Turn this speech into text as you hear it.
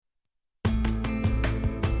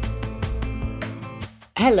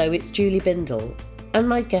Hello, it's Julie Bindle, and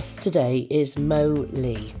my guest today is Mo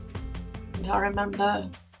Lee. I remember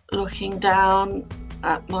looking down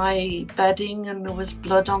at my bedding and there was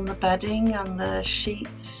blood on the bedding and the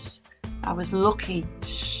sheets. I was lucky,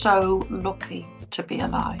 so lucky to be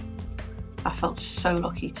alive. I felt so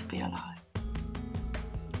lucky to be alive.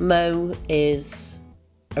 Mo is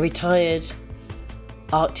a retired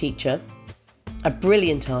art teacher, a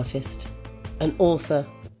brilliant artist, an author,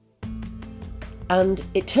 and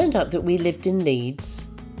it turned out that we lived in Leeds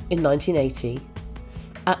in 1980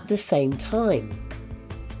 at the same time.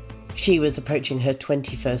 She was approaching her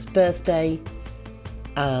 21st birthday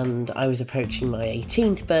and I was approaching my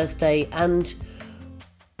 18th birthday, and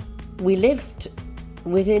we lived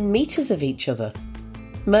within metres of each other.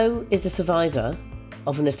 Mo is a survivor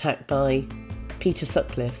of an attack by Peter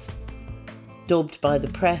Sutcliffe, dubbed by the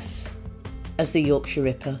press as the Yorkshire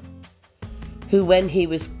Ripper, who, when he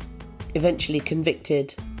was eventually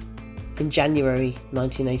convicted in January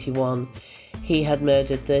 1981, he had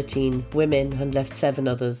murdered 13 women and left 7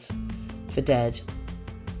 others for dead.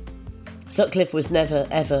 Sutcliffe was never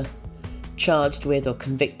ever charged with or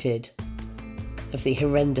convicted of the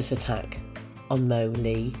horrendous attack on Mo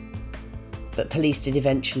Lee, but police did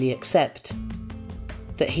eventually accept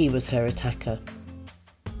that he was her attacker.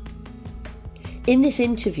 In this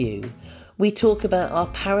interview, we talk about our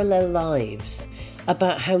parallel lives,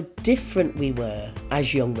 about how different we were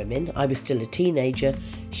as young women. I was still a teenager.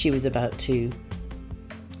 She was about to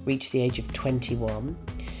reach the age of 21.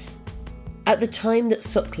 At the time that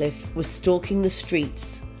Sutcliffe was stalking the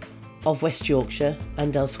streets of West Yorkshire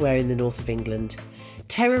and elsewhere in the north of England,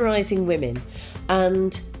 terrorising women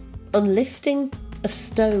and unlifting a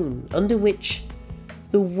stone under which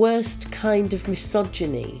the worst kind of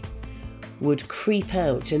misogyny would creep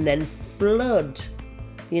out and then flood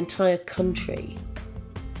the entire country.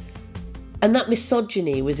 And that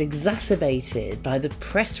misogyny was exacerbated by the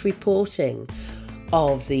press reporting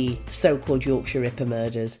of the so-called Yorkshire Ripper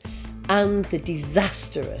murders and the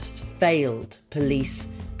disastrous failed police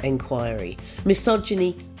inquiry.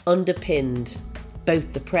 Misogyny underpinned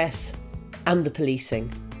both the press and the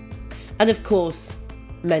policing, and of course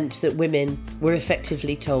meant that women were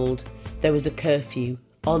effectively told there was a curfew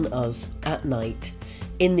on us at night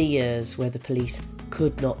in the years where the police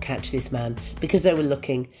could not catch this man because they were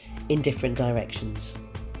looking in different directions.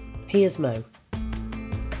 Here's Mo.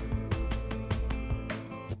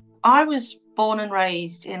 I was born and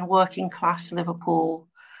raised in working class Liverpool,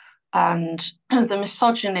 and the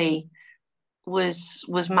misogyny was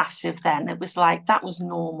massive then. It was like, that was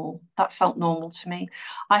normal. That felt normal to me.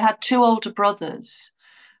 I had 2 older brothers,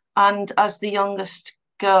 and as the youngest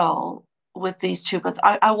girl with these 2 brothers,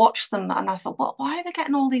 I watched them and I thought, well, why are they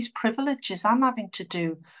getting all these privileges? I'm having to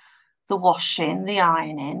do the washing, the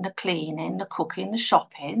ironing, the cleaning, the cooking, the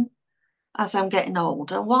shopping as I'm getting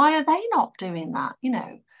older. Why are they not doing that?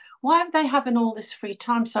 Why are they having all this free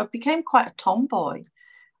time? So I became quite a tomboy,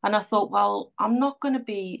 and I thought, well, I'm not going to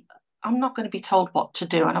be told what to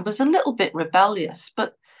do. And I was a little bit rebellious,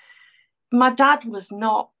 but my dad was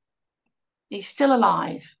not. He's still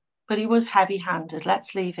alive, but he was heavy-handed.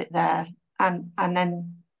 Let's leave it there. And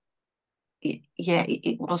then,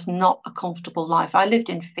 it was not a comfortable life. I lived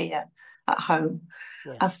in fear at home.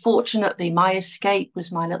 Yeah. Unfortunately, my escape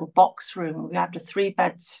was my little box room. We had a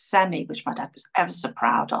 3-bed semi, which my dad was ever so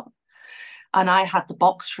proud of. And I had the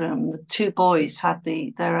box room. The 2 boys had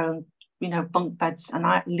their own, bunk beds. And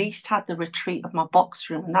I at least had the retreat of my box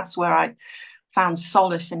room. And that's where I found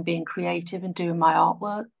solace in being creative and doing my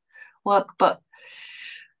artwork. But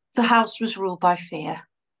the house was ruled by fear.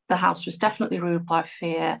 The house was definitely ruled by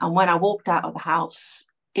fear. And when I walked out of the house,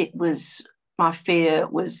 my fear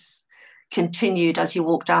was continued. As you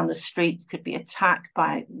walk down the street, you could be attacked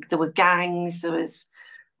there were gangs, there was,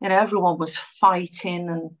 everyone was fighting,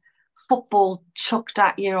 and football chucked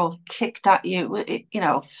at you or kicked at you,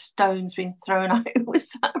 stones being thrown at you. It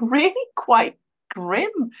was really quite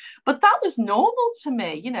grim, but that was normal to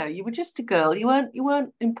me. You were just a girl, you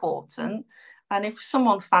weren't important, and if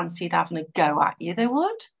someone fancied having a go at you, they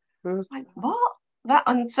would. It was like, what? That.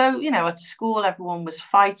 And so, at school, everyone was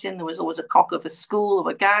fighting. There was always a cock of a school.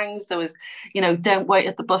 There were gangs. There was, don't wait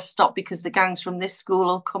at the bus stop because the gangs from this school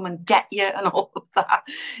will come and get you, and all of that.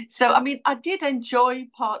 So, I did enjoy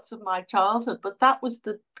parts of my childhood, but that was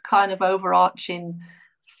the kind of overarching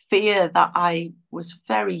fear that I was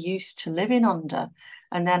very used to living under.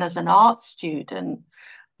 And then as an art student,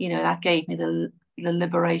 that gave me the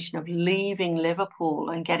liberation of leaving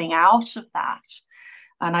Liverpool and getting out of that.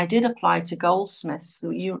 And I did apply to Goldsmiths.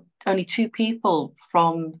 Only 2 people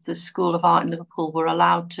from the School of Art in Liverpool were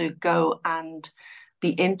allowed to go and be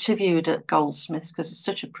interviewed at Goldsmiths because it's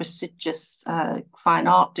such a prestigious fine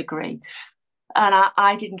art degree. And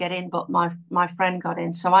I didn't get in, but my friend got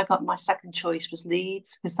in. So I got, my second choice was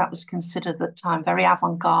Leeds because that was considered at the time very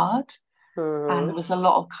avant-garde. And there Mhm. was a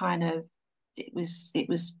lot of kind of,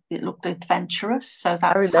 it looked adventurous. So I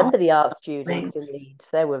that's how I remember the art got students in Leeds. Leeds.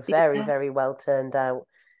 They were very, Yeah, very well turned out.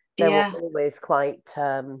 They were yeah. always quite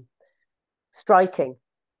striking.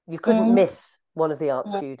 You couldn't Mm, miss one of the art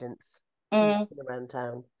mm, students mm. walking around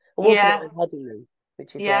town or walking Yeah, around Headingley,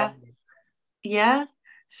 which is where I yeah, live. yeah.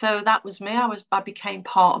 So that was me. I became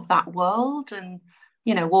part of that world and,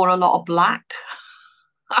 wore a lot of black.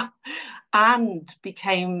 And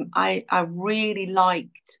I really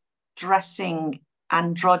liked dressing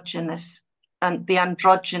androgynous, and the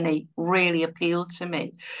androgyny really appealed to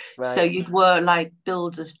me. So Right. you'd wear like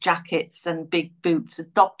builders jackets and big boots.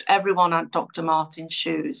 Everyone had Dr. Martin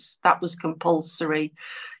shoes. That was compulsory,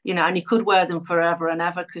 and you could wear them forever and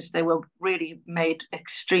ever because they were really made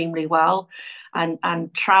extremely well,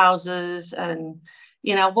 and trousers. And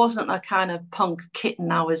I wasn't a kind of punk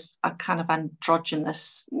kitten. I was a kind of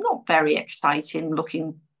androgynous, not very exciting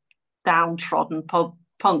looking, downtrodden punk.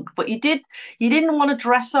 But you didn't want to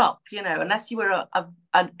dress up, unless you were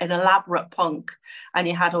an elaborate punk and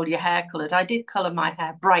you had all your hair coloured. I did colour my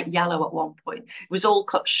hair bright yellow at one point. It was all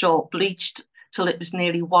cut short, bleached till it was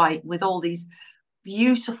nearly white, with all these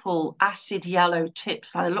beautiful acid yellow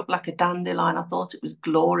tips. I looked like a dandelion. I thought it was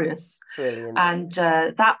glorious, Brilliant. and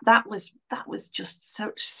that was just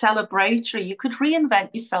so celebratory. You could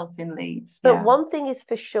reinvent yourself in Leeds. But Yeah, one thing is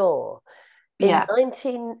for sure, in yeah,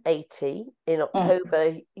 1980, in mm,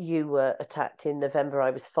 October, you were attacked. In November,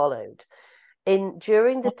 I was followed. In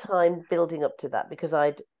during the time building up to that, because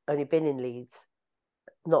I'd only been in Leeds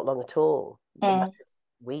not long at all, a matter mm.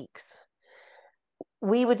 of weeks,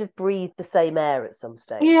 we would have breathed the same air at some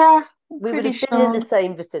stage. Yeah. I'm We would pretty have been in the sure.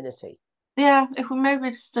 same vicinity. Yeah, if we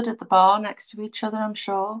maybe stood at the bar next to each other, I'm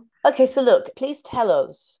sure. Okay, so look, please tell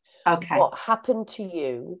us Okay, what happened to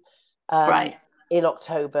you um, right. in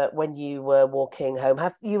October when you were walking home.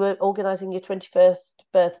 Have you were organising your 21st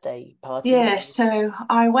birthday party, weren't Yeah, you? so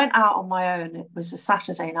I went out on my own. It was a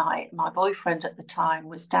Saturday night. My boyfriend at the time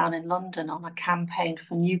was down in London on a campaign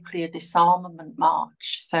for nuclear disarmament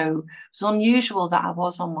march. So it was unusual that I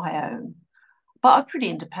was on my own, but a pretty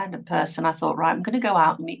independent person. I thought, right, I'm going to go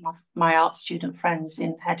out and meet my art student friends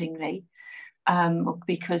in Headingley,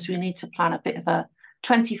 because we need to plan a bit of a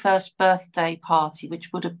 21st birthday party,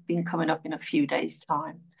 which would have been coming up in a few days'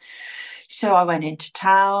 time. So I went into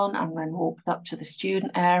town and then walked up to the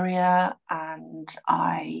student area, and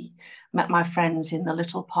I met my friends in the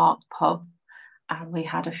Little Park pub, and we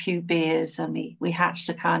had a few beers, and we hatched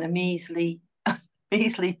a kind of measly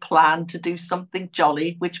plan to do something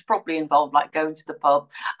jolly, which probably involved like going to the pub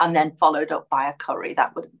and then followed up by a curry.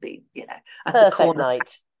 That would be, at the Perfect corner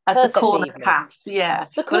night, at the perfect corner evening. calf. Yeah.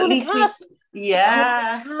 The But at corner least calf, the corner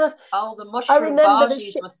yeah. calf. Oh, the I mushroom remember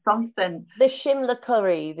bhajis was something. the shimla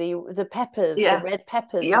curry, the peppers, the Yeah. red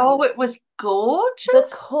peppers. Oh, it was The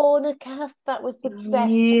gorgeous. corner calf, that was the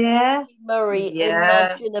best Yeah. Murray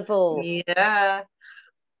Yeah. imaginable. Yeah.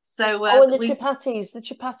 So Oh, and we the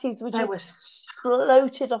chapatis were there just was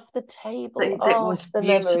floated off the table. it Oh, was the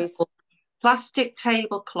memories. beautiful. Plastic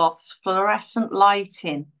tablecloths, fluorescent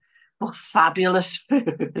lighting, but fabulous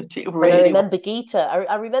food. It And I really was. remember Gita.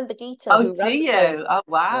 I remember Gita Oh, who do ran the you? place. Oh, Yeah.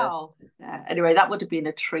 wow. Yeah. Anyway, that would have been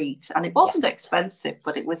a treat. And it wasn't Yes. expensive,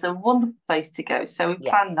 but it was a wonderful place to go. So we Yeah.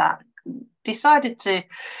 planned that. Decided to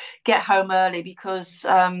get home early because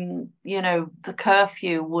the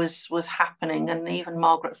curfew was happening, and even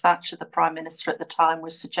Margaret Thatcher, the Prime Minister at the time,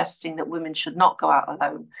 was suggesting that women should not go out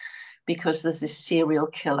alone because there's this serial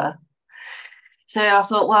killer. So I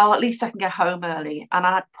thought, well, at least I can get home early. And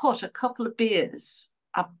I had put a couple of beers,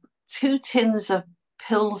 2 tins of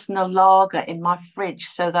Pilsner lager in my fridge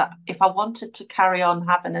so that if I wanted to carry on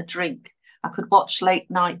having a drink, I could watch late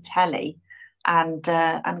night telly and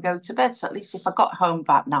go to bed. So at least if I got home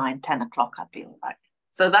about 9, 10 o'clock, I'd be all right.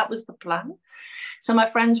 So that was the plan. So my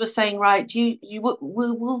friends were saying, right,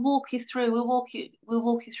 we'll walk you through, we'll walk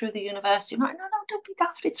you through the university. I'm like, no, don't be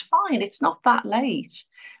daft. It's fine. It's not that late.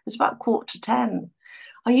 It was about 9:45.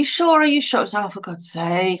 Are you sure? Are you sure? I was like, oh, for God's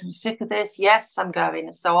sake, I'm sick of this. Yes, I'm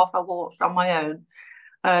going. So off I walked on my own,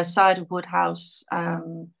 side of Woodhouse,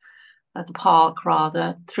 at the park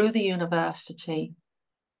rather, through the university,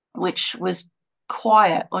 which was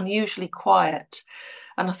quiet, unusually quiet.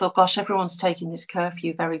 And I thought, gosh, everyone's taking this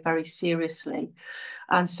curfew very, very seriously.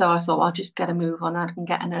 And so I thought, well, I'll just get a move on. I can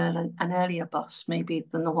get an earlier bus, maybe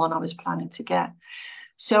than the one I was planning to get.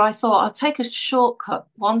 So I thought I'll take a shortcut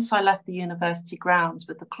once I left the university grounds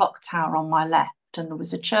with the clock tower on my left. and there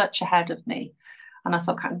was a church ahead of me. And I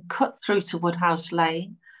thought I can cut through to Woodhouse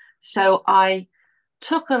Lane. So I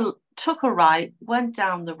took a right, went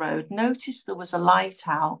down the road, noticed there was a light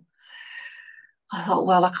out. I thought,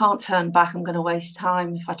 well, I can't turn back. I'm going to waste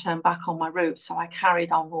time if I turn back on my route. So I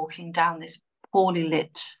carried on walking down this poorly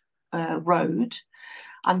lit road.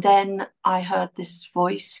 And then I heard this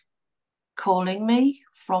voice calling me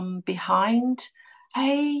from behind.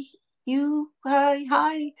 Hey, you,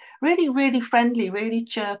 hi. Really, really friendly, really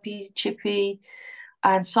chirpy, chippy,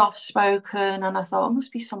 and soft spoken. And I thought, it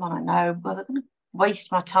must be someone I know. Well, they're going to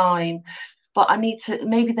waste my time. But I need to,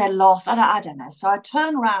 maybe they're lost. I don't know. So I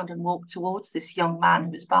turned around and walked towards this young man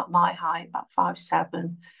who was about my height, about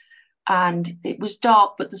 5'7". And it was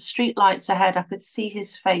dark, but the street lights ahead, I could see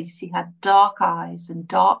his face. He had dark eyes and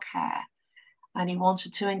dark hair, and he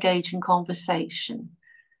wanted to engage in conversation.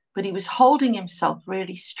 But he was holding himself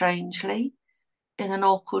really strangely in an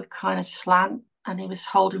awkward kind of slant, and he was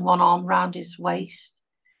holding one arm around his waist.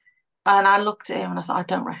 And I looked at him and I thought, I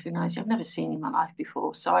don't recognize you. I've never seen you in my life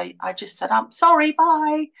before. So I just said, I'm sorry,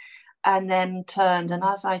 bye. And then turned. And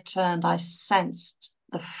as I turned, I sensed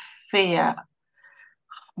the fear.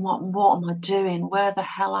 What am I doing? Where the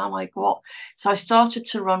hell am I? What? So I started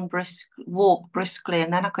to walk briskly,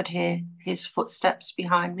 and then I could hear his footsteps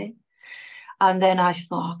behind me. And then I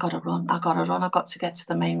thought, I gotta run, I got to get to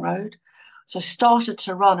the main road. So I started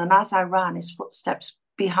to run, and as I ran, his footsteps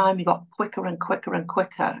behind me got quicker and quicker and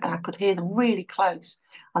quicker, and I could hear them really close.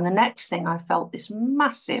 And the next thing, I felt this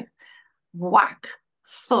massive whack,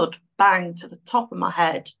 thud, bang to the top of my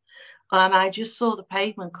head. And I just saw the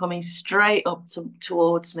pavement coming straight up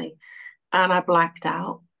towards me, and I blanked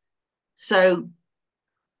out. So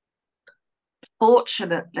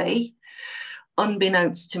fortunately,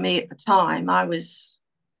 unbeknownst to me at the time, I was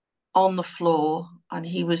on the floor and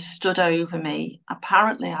he was stood over me.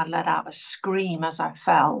 Apparently, I let out a scream as I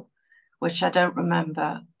fell, which I don't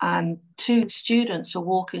remember. And two students were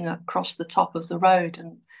walking across the top of the road,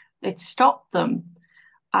 and it stopped them.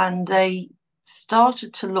 And they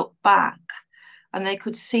started to look back, and they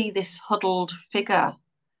could see this huddled figure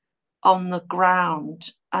on the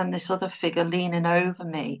ground and this other figure leaning over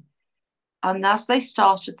me. And as they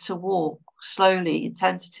started to walk slowly,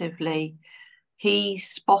 tentatively, he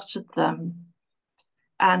spotted them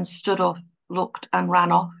and stood up, looked, and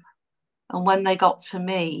ran off. And when they got to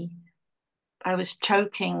me, I was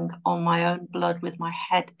choking on my own blood with my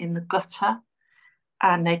head in the gutter,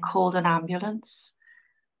 and they called an ambulance.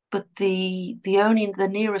 But the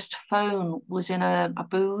nearest phone was in a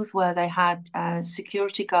booth where they had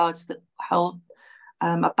security guards that held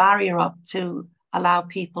a barrier up to allow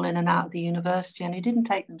people in and out of the university, and he didn't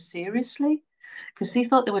take them seriously because he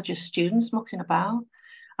thought they were just students mucking about.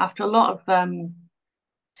 After a lot of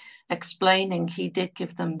explaining, he did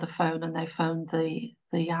give them the phone, and they phoned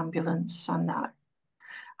the ambulance, and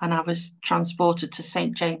I was transported to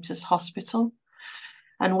St. James's Hospital.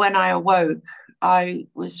 And when I awoke, I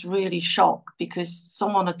was really shocked because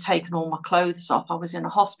someone had taken all my clothes off. I was in a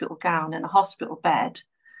hospital gown in a hospital bed.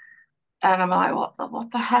 And I'm like,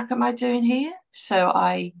 what the heck am I doing here? So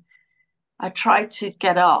I tried to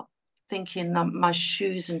get up, thinking that my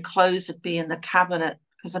shoes and clothes would be in the cabinet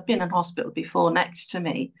because I've been in hospital before next to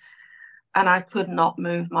me. And I could not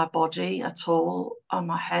move my body at all. And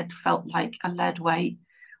my head felt like a lead weight.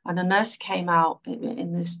 And a nurse came out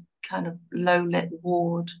in this kind of low lit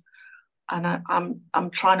ward, and I'm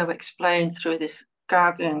trying to explain through this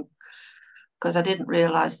gagging because I didn't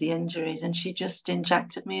realize the injuries, and she just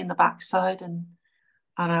injected me in the backside, and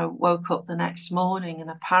I woke up the next morning,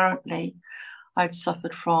 and apparently I'd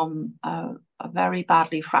suffered from a very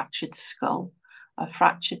badly fractured skull, a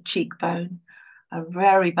fractured cheekbone, a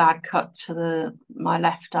very bad cut to my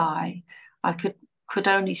left eye. I could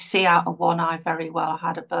only see out of one eye very well. I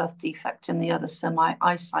had a birth defect in the other, so my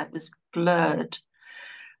eyesight was blurred.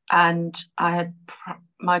 And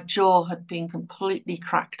my jaw had been completely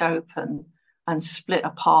cracked open and split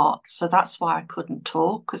apart. So that's why I couldn't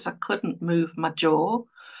talk, because I couldn't move my jaw.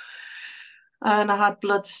 And I had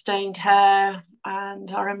blood-stained hair. And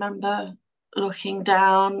I remember looking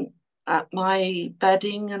down at my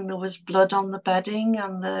bedding, and there was blood on the bedding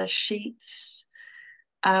and the sheets.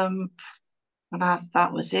 And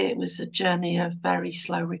that was it. It was a journey of very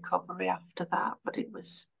slow recovery after that. But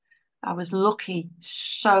I was lucky,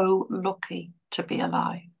 so lucky to be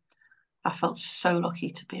alive. I felt so lucky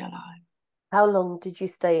to be alive. How long did you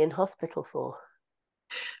stay in hospital for?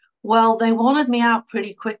 Well, they wanted me out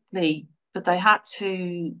pretty quickly, but they had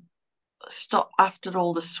to stop after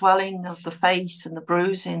all the swelling of the face and the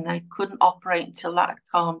bruising. They couldn't operate until that had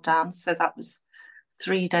calmed down. So that was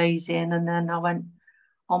 3 days in. And then I went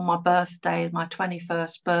on my birthday, my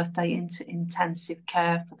 21st birthday, into intensive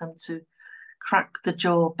care for them to crack the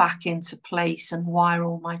jaw back into place and wire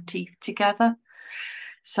all my teeth together.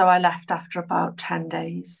 So I left after about 10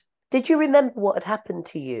 days. Did you remember what had happened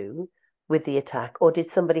to you with the attack, or did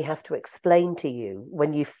somebody have to explain to you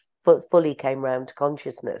when you fully came round to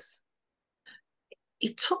consciousness?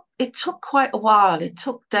 It took quite a while. It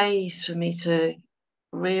took days for me to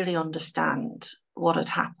really understand what had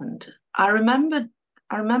happened. I remembered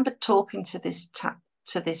talking to this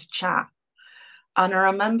chap, and I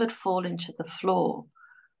remembered falling to the floor.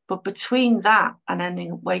 But between that and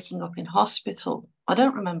ending waking up in hospital, I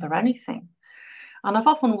don't remember anything. And I've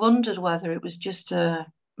often wondered whether it was just a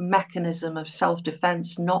mechanism of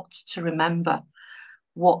self-defense not to remember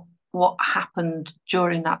what what happened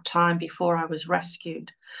during that time before I was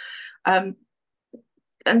rescued. Um,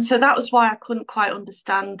 and so that was why I couldn't quite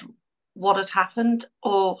understand what had happened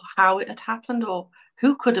or how it had happened or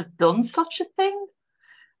who could have done such a thing.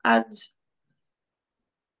 And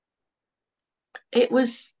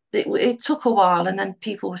it took a while, and then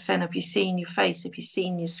people were saying, have you seen your face, have you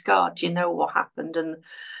seen your scar, do you know what happened? And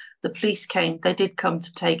the police came. They did come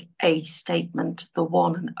to take a statement, the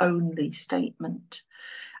one and only statement.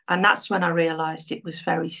 And that's when I realized it was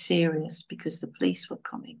very serious, because the police were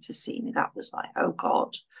coming to see me. That was like, oh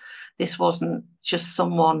God, this wasn't just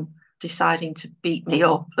someone deciding to beat me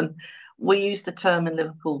up. And we use the term in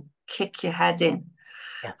Liverpool, kick your head in.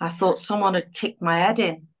 Yeah. I thought someone had kicked my head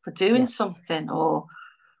in for doing something or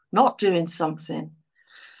not doing something.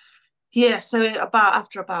 Yeah, so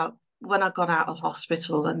after when I got out of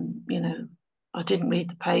hospital, and I didn't read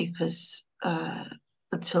the papers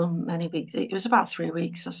until many weeks. It was about 3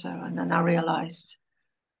 weeks or so, and then I realised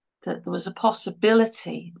that there was a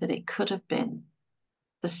possibility that it could have been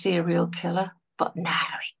the serial killer, but no,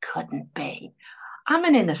 it couldn't be. I'm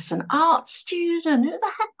an innocent art student. Who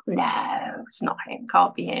the heck? No, it's not him.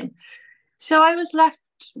 Can't be him. So I was left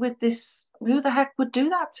with this. Who the heck would do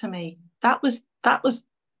that to me? That was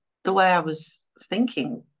the way I was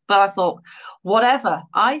thinking. But I thought, whatever,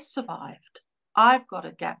 I survived. I've got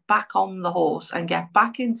to get back on the horse and get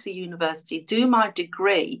back into university, do my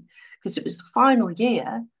degree, because it was the final year.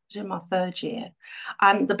 I was in my third year.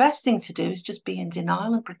 And the best thing to do is just be in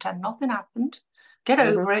denial and pretend nothing happened. Get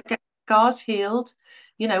over it, get scars healed,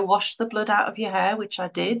 wash the blood out of your hair, which I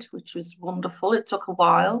did, which was wonderful. It took a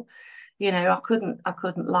while. I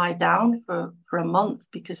couldn't lie down for a month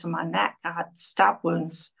because of my neck. I had stab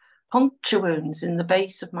wounds, puncture wounds in the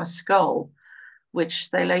base of my skull,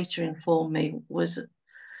 which they later informed me was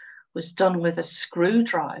done with a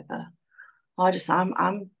screwdriver.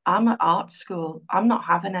 I'm at art school. I'm not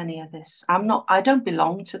having any of this. I don't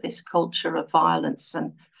belong to this culture of violence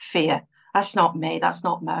and fear. That's not me. That's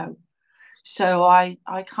not Mo. So I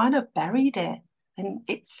kind of buried it, and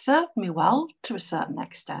it served me well to a certain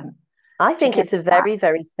extent. I think it's a very,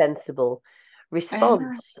 very sensible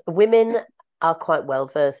response. Women are quite well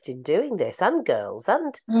versed in doing this, and girls,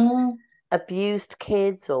 and abused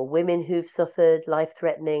kids or women who've suffered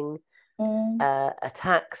life-threatening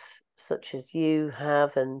attacks, such as you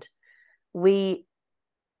have, and we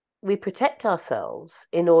protect ourselves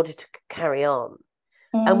in order to carry on,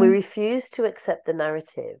 and we refuse to accept the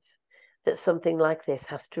narrative that something like this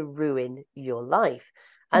has to ruin your life.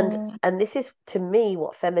 And this is, to me,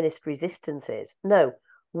 what feminist resistance is. No,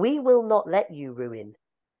 we will not let you ruin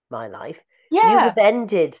my life. You have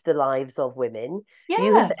ended the lives of women.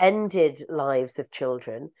 You have ended lives of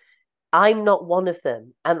children. I'm not one of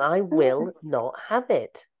them, and I will not have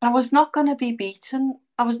it. I was not going to be beaten.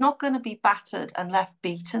 I was not going to be battered and left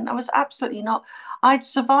beaten. I was absolutely not. I'd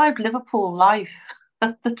survived Liverpool life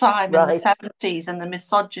at the time in the 70s, and the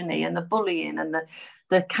misogyny and the bullying and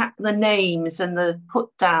the names and the put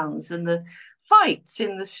downs and the fights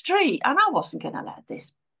in the street, and I wasn't going to let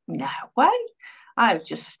this. No way. I was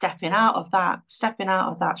just stepping out of that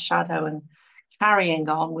shadow and carrying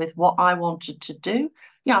on with what I wanted to do.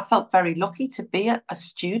 I felt very lucky to be a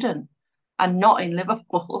student and not in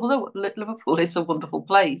Liverpool, although Liverpool is a wonderful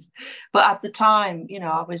place. But at the time,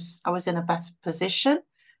 I was in a better position.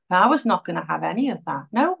 I was not going to have any of that.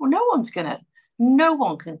 No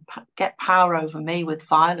one can get power over me with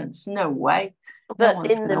violence. No way.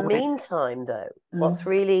 But in the meantime, though, what's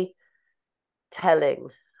really telling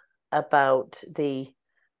about the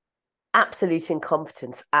absolute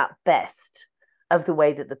incompetence at best of the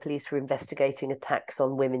way that the police were investigating attacks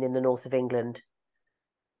on women in the north of England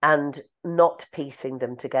and not piecing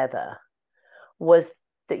them together was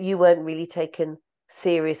that you weren't really taken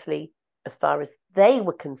seriously, as far as they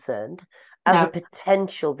were concerned, as a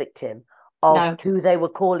potential victim of who they were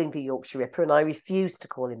calling the Yorkshire Ripper, and I refused to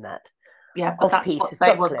call him that. Yeah, but of that's what Peter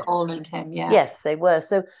they were Sutcliffe. calling him. Yeah. Yes, they were.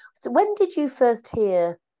 So when did you first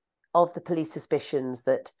hear of the police suspicions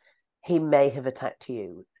that he may have attacked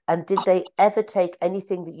you? And did they ever take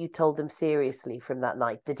anything that you told them seriously from that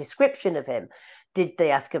night? The description of him? Did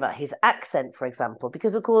they ask about his accent, for example?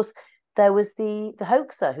 Because, of course, there was the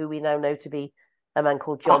hoaxer, who we now know to be a man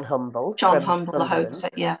called John Oh, Humble John from Humble, the Sunderland, hoaxer.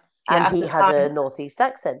 Yeah. and Yeah. At he the had a time, northeast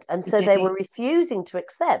accent. And so did they were he? refusing to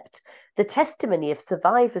accept the testimony of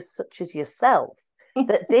survivors such as yourself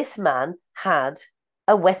that this man had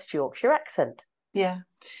a West Yorkshire accent. Yeah.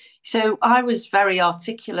 So I was very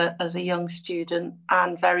articulate as a young student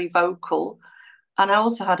and very vocal. And I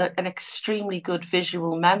also had an extremely good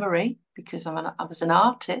visual memory because I was an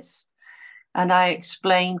artist. And I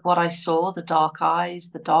explained what I saw: the dark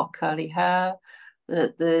eyes, the dark curly hair,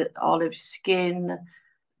 the olive skin,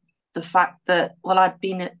 the fact that, well, I'd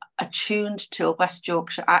been attuned to a West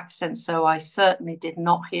Yorkshire accent, so I certainly did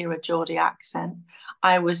not hear a Geordie accent.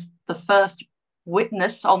 I was the first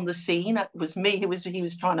witness on the scene. It was me who he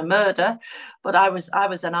was trying to murder, but I was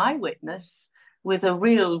an eyewitness with a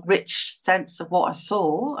real rich sense of what I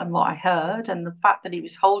saw and what I heard, and the fact that he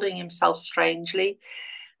was holding himself strangely.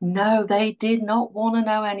 No, they did not want to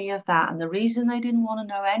know any of that. And the reason they didn't want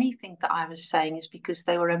to know anything that I was saying is because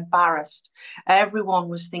they were embarrassed. Everyone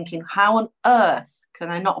was thinking, how on earth can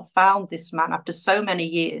they not have found this man after so many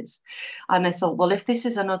years? And they thought, well, if this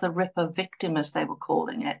is another Ripper victim, as they were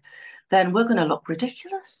calling it, then we're going to look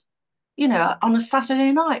ridiculous, on a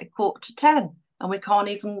Saturday night at 9:45, and we can't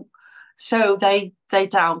even. So they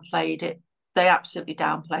downplayed it. They absolutely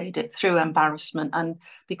downplayed it through embarrassment, and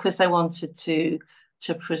because they wanted to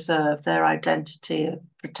preserve their identity,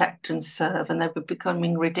 protect and serve, and they were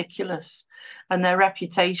becoming ridiculous, and their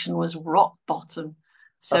reputation was rock bottom. Oh.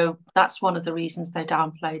 So that's one of the reasons they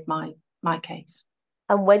downplayed my case.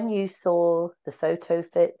 And when you saw the photo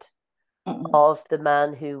fit of the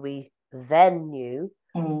man who we then knew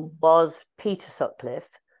Mm. was Peter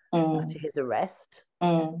Sutcliffe after Mm. his arrest,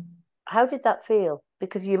 Mm. how did that feel?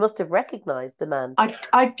 Because you must have recognised the man.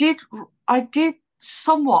 I did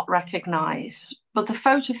somewhat recognise, but the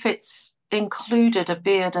photo fits included a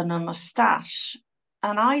beard and a moustache,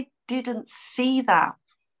 and I didn't see that.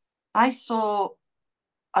 I saw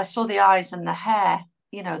I saw the eyes and the hair,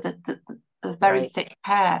 the very Right. thick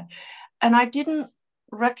hair, and I didn't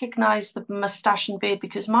recognize the mustache and beard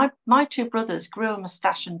because my two brothers grew a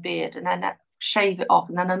mustache and beard and then shave it off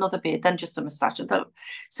and then another beard, then just a mustache.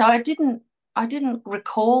 So I didn't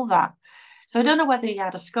recall that. So I don't know whether he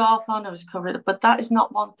had a scarf on or was covered, but that is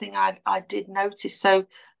not one thing I did notice. So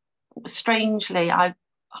strangely, I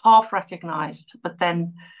half recognized, but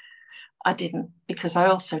then I didn't, because I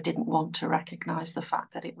also didn't want to recognize the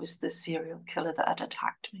fact that it was the serial killer that had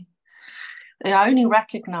attacked me. I only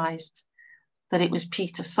recognized that it was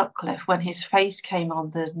Peter Sutcliffe when his face came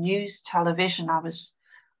on the news television. I was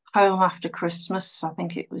home after Christmas. I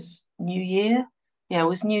think it was New Year. Yeah, it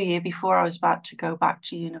was New Year before I was about to go back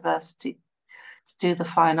to university to do the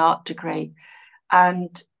fine art degree.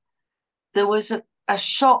 And there was a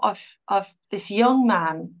shot of this young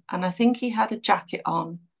man, and I think he had a jacket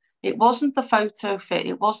on. It wasn't the photo fit.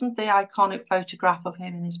 It wasn't the iconic photograph of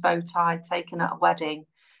him in his bow tie taken at a wedding.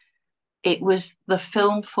 It was the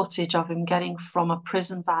film footage of him getting from a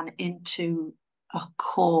prison van into a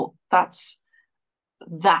court. That's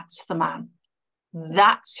the man.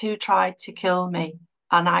 That's who tried to kill me.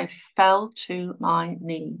 And I fell to my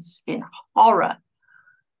knees in horror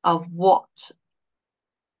of what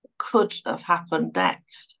could have happened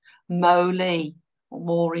next. Mo Lee,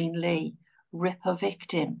 Maureen Lee, Ripper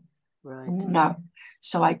victim. Right. No.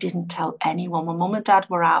 So I didn't tell anyone. My mum and dad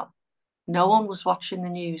were out. No one was watching the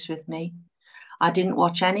news with me. I didn't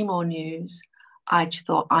watch any more news. I just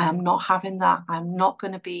thought, I am not having that. I'm not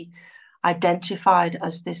going to be identified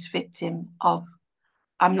as this victim of,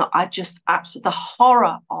 I'm not, I just absolutely, the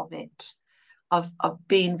horror of it, of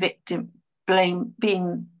being victim,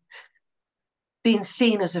 being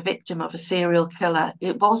seen as a victim of a serial killer.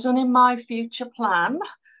 It wasn't in my future plan.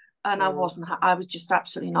 And I was just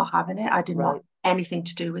absolutely not having it. I didn't want Right. anything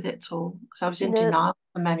to do with it at all. So I was You in know, denial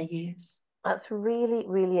for many years. that's really,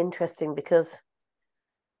 really interesting because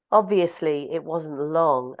obviously it wasn't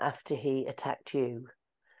long after he attacked you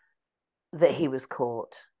that he was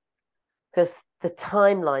caught. Because the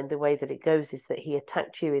timeline, the way that it goes, is that he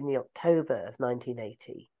attacked you in the October of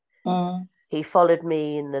 1980. Mm. He followed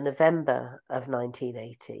me in the November of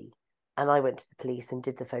 1980, and I went to the police and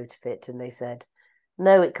did the photo fit, and they said,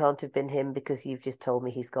 no, it can't have been him because you've just told me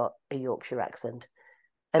he's got a Yorkshire accent.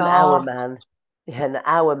 And God.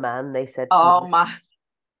 our man, they said to Oh me, my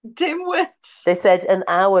dimwits. they said, an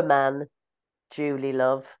our man, Julie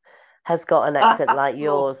love, has got an accent like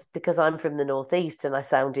yours because I'm from the Northeast and I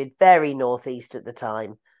sounded very Northeast at the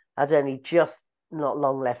time. I'd only just not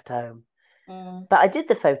long left home. Mm. But I did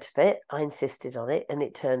the photo fit. I insisted on it, and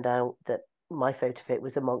it turned out that my photo fit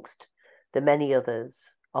was amongst the many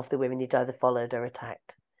others of the women he'd either followed or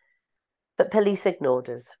attacked. But police ignored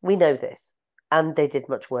us. We know this. And they did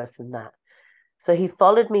much worse than that. So he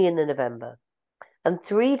followed me in the November. And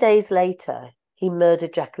 3 days later, he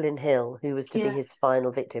murdered Jacqueline Hill, who was to be his Yes.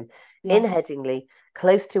 final victim, in Yes. Headingley,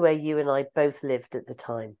 close to where you and I both lived at the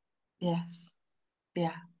time. Yes.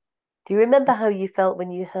 Yeah. Do you remember how you felt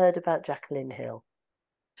when you heard about Jacqueline Hill?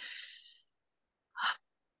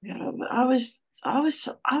 Yeah, I was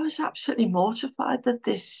absolutely mortified that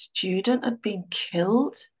this student had been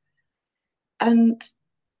killed, and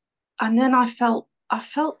then I felt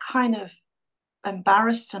kind of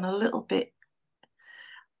embarrassed and a little bit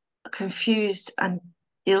confused and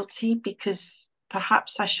guilty because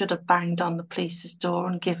perhaps I should have banged on the police's door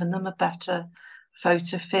and given them a better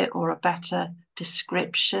photo fit or a better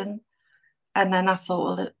description. And then I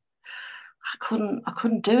thought, well, I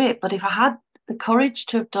couldn't do it. But if I had the courage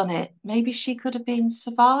to have done it, maybe she could have been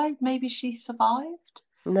survived. Maybe she survived.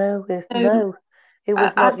 No, So no, it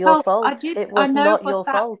was not your I fault. did, It I was know, not but your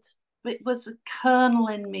that fault. it was a kernel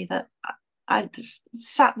in me that I just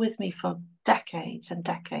sat with me for decades and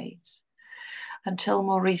decades until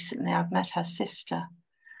more recently I've met her sister,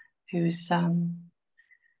 who's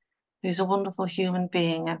who's a wonderful human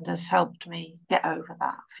being and has helped me get over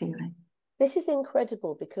that feeling. This is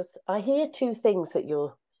incredible because I hear two things that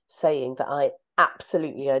you're saying that I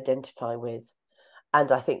absolutely identify with,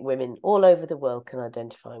 and I think women all over the world can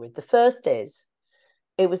identify with. The first is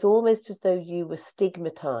it was almost as though you were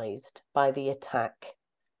stigmatized by the attack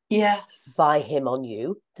Yes. by him on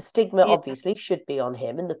you. The stigma Yeah. obviously should be on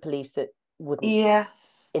him and the police that wouldn't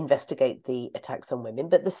Yes. investigate the attacks on women,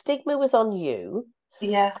 but the stigma was on you.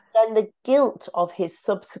 Yes. And the guilt of his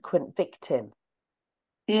subsequent victim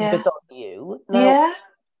was Yeah. on you. Now, Yeah.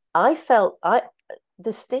 I felt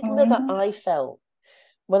the stigma that Mm. I felt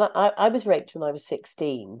when I was raped when I was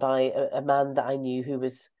 16 by a man that I knew who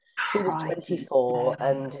was Crikey. 24,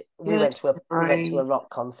 and Yes. Good we went to a grief. rock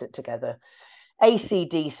concert together.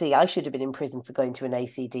 AC/DC. I should have been in prison for going to an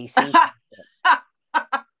AC/DC concert,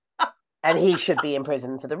 and he should be in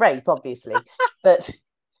prison for the rape, obviously. But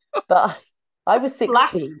I was Black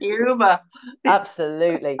 16. humor. It's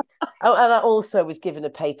Absolutely. Oh, and I also was given a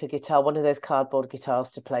paper guitar, one of those cardboard guitars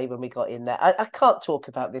to play when we got in there. I can't talk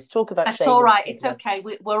about this. Talk about it's shame all and right. It's stigma.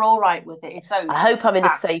 okay. We're all right with it. It's over. I It's hope I'm in a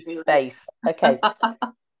past, safe Julie. space. Okay.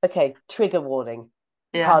 Okay. Trigger warning.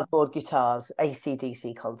 Yeah. Cardboard guitars,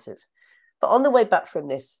 AC/DC concerts. But on the way back from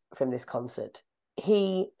this concert,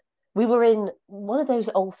 we were in one of those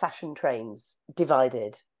old-fashioned trains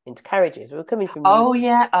divided into carriages. We were coming from New Oh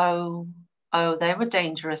yeah. Oh, they were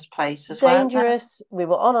dangerous places, weren't they? dangerous. We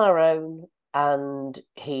were on our own, and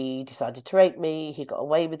he decided to rape me. He got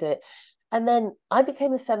away with it. And then I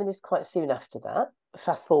became a feminist quite soon after that.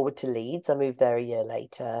 Fast forward to Leeds, I moved there a year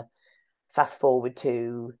later. Fast forward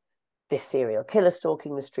to this serial killer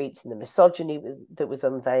stalking the streets and the misogyny that was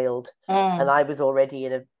unveiled. And Mm, I was already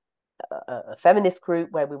in a feminist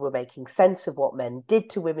group where we were making sense of what men did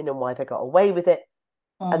to women and why they got away with it,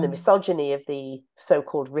 and the mm. misogyny of the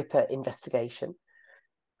so-called Ripper investigation.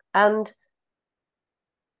 And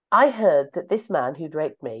I heard that this man who'd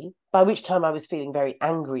raped me, by which time I was feeling very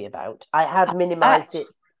angry about, I had minimized Bet. it.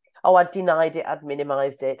 Oh, I'd denied it, I'd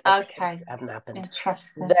minimized it, I'd pretended Okay. it hadn't happened.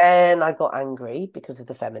 Interesting. Then I got angry because of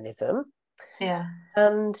the feminism. Yeah.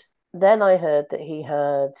 And then I heard that he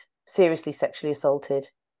had seriously sexually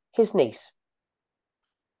assaulted his niece.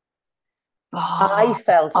 I Oh.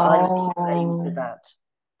 felt I was to blame for Oh. that.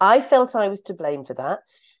 I felt I was to blame for that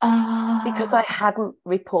because I Oh. hadn't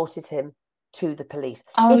reported him to the police. It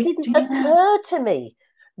Oh didn't dear. occur to me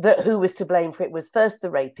that who was to blame for it was first the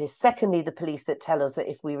rapist, secondly, the police that tell us that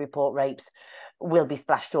if we report rapes, we'll be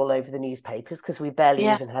splashed all over the newspapers because we barely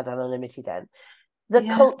even had Yes. anonymity then. The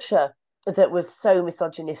Yeah. culture that was so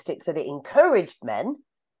misogynistic that it encouraged men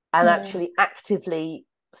and Mm, actually actively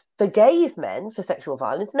forgave men for sexual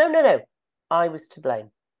violence. No, no, no. I was to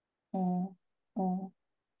blame. mm, mm.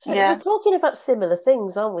 So we're Yeah. talking about similar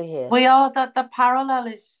things, aren't we here? We are that the parallel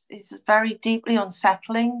is very deeply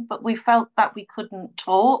unsettling, but we felt that we couldn't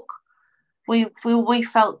talk. We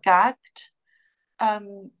felt gagged,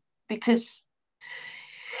 because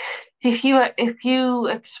if you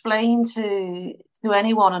explain to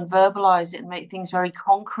anyone and verbalize it and make things very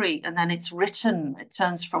concrete, and then it's written, it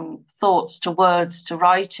turns from thoughts to words to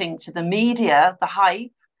writing to the media, the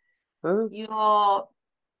hype. Mm. You're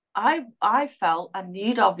I felt, and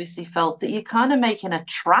you'd obviously felt, that you're kind of making a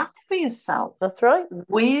trap for yourself, That's right.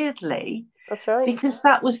 weirdly, That's right. because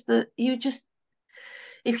that was you just,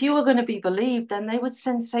 if you were going to be believed, then they would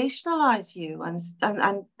sensationalize you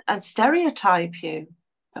and stereotype you.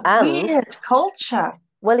 A And weird culture.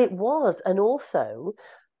 well, it was, and also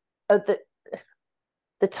at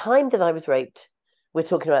the time that I was raped, we're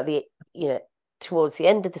talking about towards the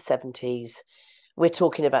end of the 70s. We're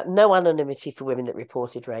talking about no anonymity for women that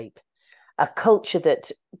reported rape, a culture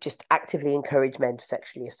that just actively encouraged men to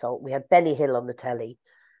sexually assault. We had Benny Hill on the telly,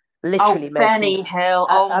 Oh, literally making. Benny Hill.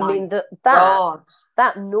 Oh I my mean that God.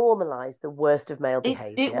 that normalised the worst of male It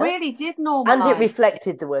behaviour, really did and it normalize.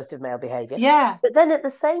 reflected the worst of male behaviour. Yeah. But then at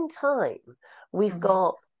the same time, we've Mm.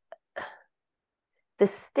 got the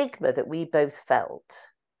stigma that we both felt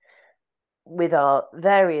with our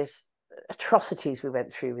various atrocities we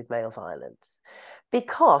went through with male violence.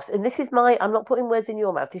 Because, and this is I'm not putting words in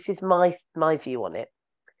your mouth, this is my view on it.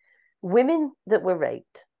 Women that were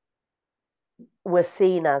raped were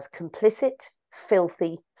seen as complicit,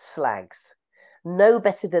 filthy slags, no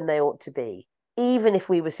better than they ought to be, even if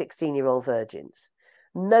we were 16-year-old virgins,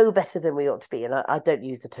 no better than we ought to be. And I don't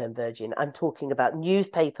use the term virgin, I'm talking about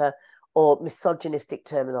newspaper or misogynistic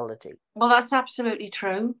terminology. Well, that's absolutely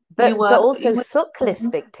true. But also You were. Sutcliffe's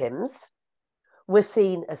victims were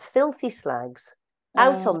seen as filthy slags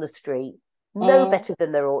out Mm, on the street, no mm, better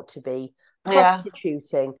than there ought to be, yeah.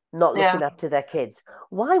 prostituting, not Yeah. looking after their kids.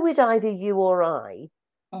 Why would either you or I?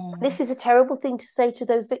 Mm, This is a terrible thing to say to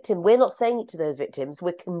those victims. We're not saying it to those victims.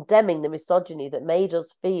 We're condemning the misogyny that made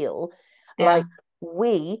us feel yeah. like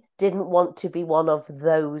we didn't want to be one of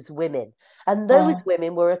those women. And those Mm.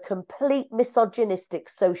 women were a complete misogynistic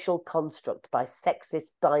social construct by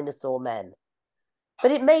sexist dinosaur men.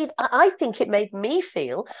 But I think it made me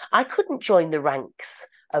feel I couldn't join the ranks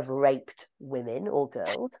of raped women or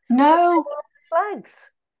girls because they No, were slags.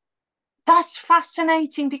 that's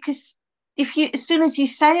fascinating because as soon as you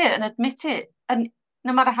say it and admit it, and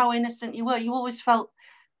no matter how innocent you were, you always felt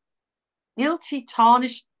guilty,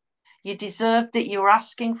 tarnished. You deserved it. You were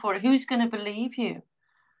asking for it. Who's going to believe you?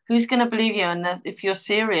 Who's going to believe you? And if you're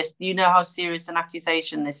serious, you know how serious an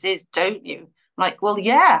accusation this is, don't you? Like, well,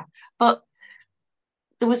 yeah, but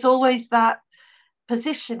there was always that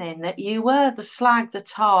positioning that you were the slag, the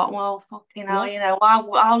tart. Well, fucking hell, Yeah.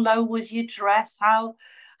 how low was your dress?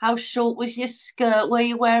 How short was your skirt? Were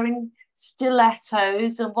you wearing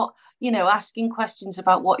stilettos? And what, asking questions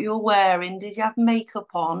about what you're wearing. Did you have makeup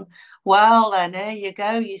on? Well, then there you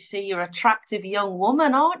go. You see, you're an attractive young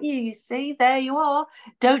woman, aren't you? You see, there you are.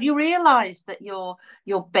 Don't you realize that you're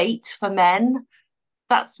bait for men?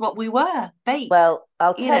 That's what we were, bait. Well,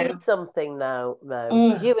 I'll You tell you know. something now, Mo.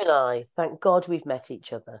 Mm, You and I, thank God we've met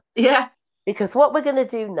each other. yeah. Because what we're going to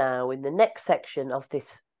do now in the next section of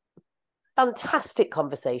this fantastic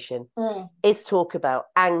conversation Mm. is talk about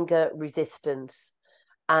anger, resistance,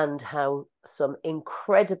 and how some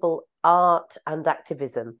incredible art and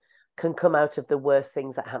activism can come out of the worst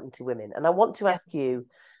things that happen to women. And I want to Yeah. ask you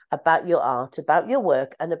about your art, about your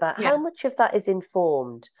work, and about Yeah. how much of that is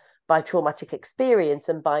informed by traumatic experience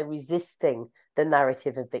and by resisting the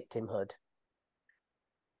narrative of victimhood.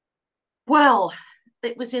 Well,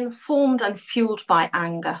 it was informed and fueled by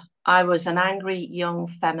anger. I was an angry young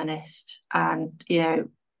feminist, and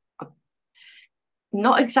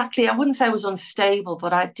not exactly, I wouldn't say I was unstable,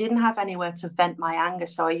 but I didn't have anywhere to vent my anger.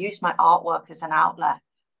 So I used my artwork as an outlet.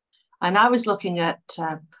 And I was looking at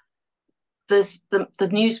the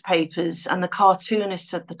newspapers and the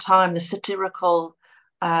cartoonists at the time, the satirical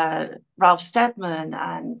Ralph Steadman,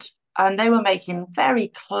 and they were making very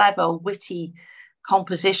clever, witty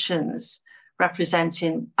compositions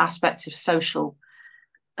representing aspects of social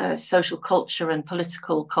culture and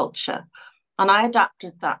political culture. And I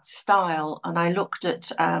adapted that style, and I looked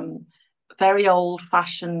at very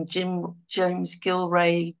old-fashioned James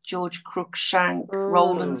Gilray, George Cruikshank, Mm.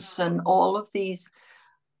 Rowlandson, all of these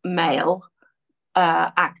male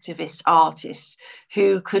activist artists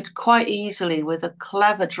who could quite easily, with a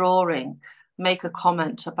clever drawing, make a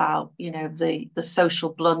comment about the social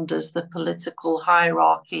blunders, the political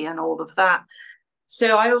hierarchy, and all of that.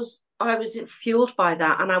 So I was fueled by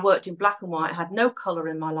that, and I worked in black and white. I had no color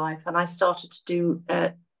in my life, and I started to do.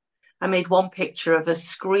 I made one picture of a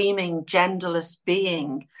screaming, genderless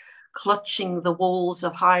being clutching the walls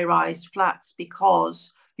of high-rise flats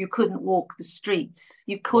because you couldn't walk the streets.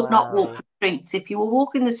 You could not walk Wow. the streets. If you were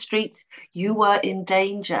walking the streets, you were in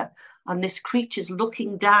danger. And this creature's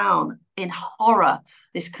looking down in horror,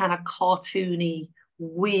 this kind of cartoony,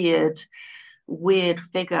 weird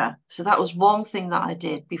figure. So that was one thing that I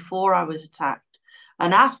did before I was attacked.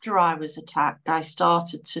 And after I was attacked, I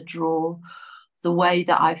started to draw the way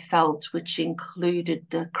that I felt, which included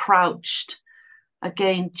the crouched,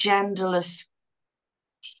 again, genderless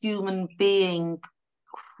human being,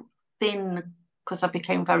 thin, because I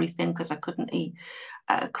became very thin because I couldn't eat,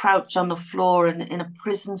 crouched on the floor in a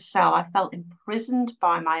prison cell. I felt imprisoned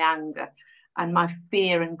by my anger and my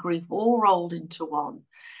fear and grief all rolled into one.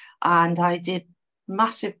 And I did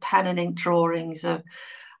massive pen and ink drawings of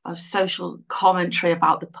social commentary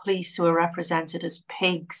about the police who are represented as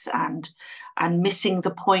pigs and missing the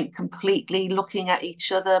point completely, looking at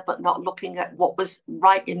each other but not looking at what was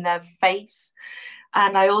right in their face.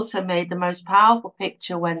 And I also made the most powerful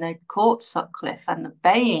picture when they caught Sutcliffe and the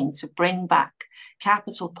baying to bring back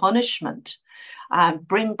capital punishment,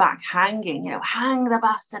 bring back hanging, hang the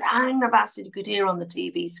bastard, hang the bastard. You could hear on the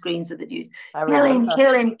TV screens of the news, kill him,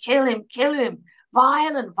 kill him, kill him, kill him.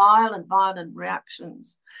 Violent, violent, violent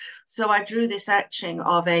reactions. So I drew this etching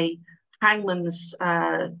of a hangman's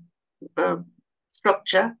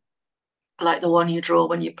structure, like the one you draw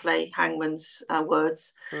when you play hangman's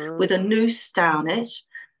words, with a noose down it,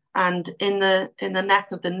 and in the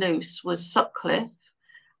neck of the noose was Sutcliffe,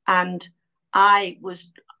 and I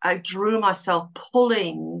drew myself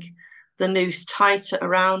pulling the noose tighter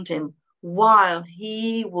around him while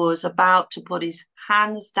he was about to put his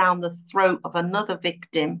hands down the throat of another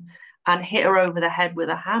victim and hit her over the head with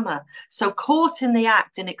a hammer. So caught in the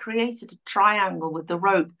act, and it created a triangle with the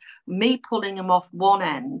rope, me pulling him off one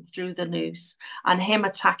end through the noose and him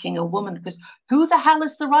attacking a woman, because who the hell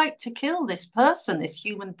has the right to kill this person, this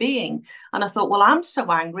human being? And I thought, well, I'm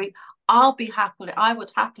so angry, I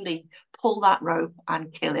would happily pull that rope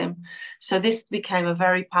and kill him. So this became a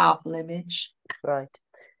very powerful image. Right.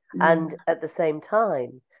 And at the same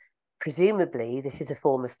time, presumably this is a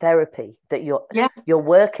form of therapy that you're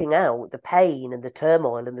working out the pain and the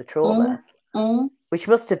turmoil and the trauma, which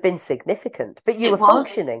must have been significant. But you were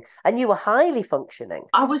functioning, and you were highly functioning.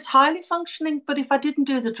 I was highly functioning, but if I didn't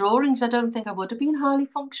do the drawings, I don't think I would have been highly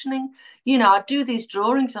functioning. I'd do these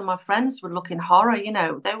drawings and my friends would look in horror.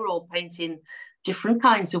 They were all painting different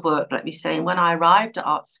kinds of work, let me say. And when I arrived at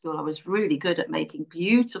art school, I was really good at making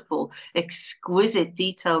beautiful, exquisite,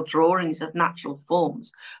 detailed drawings of natural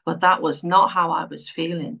forms. But that was not how I was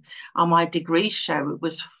feeling. And my degrees show it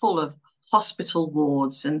was full of hospital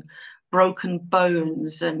wards and broken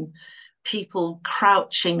bones and people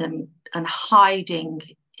crouching and hiding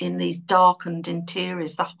in these darkened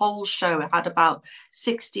interiors. The whole show had about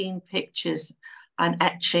 16 pictures and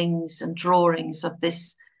etchings and drawings of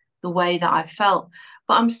the way that I felt.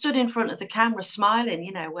 But I'm stood in front of the camera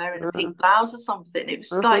smiling, wearing a pink blouse or something. It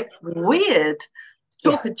was like weird.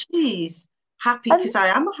 Talk of cheese. Happy, because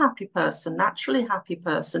I am a happy person, naturally happy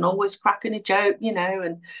person, always cracking a joke,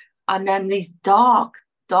 and then these dark,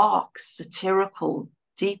 satirical,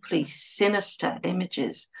 deeply sinister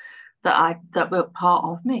images that were part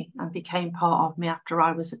of me and became part of me after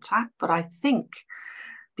I was attacked. But I think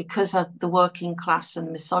because of the working class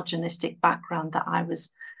and misogynistic background that I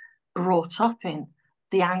was brought up in,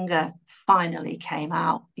 the anger finally came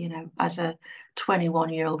out, as a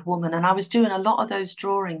 21-year-old woman. And I was doing a lot of those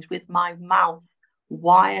drawings with my mouth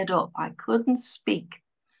wired up. I couldn't speak,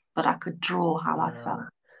 but I could draw how I felt.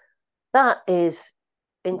 That is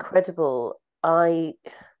incredible. I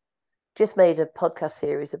just made a podcast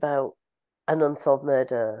series about an unsolved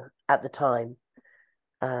murder at the time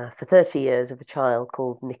for 30 years of a child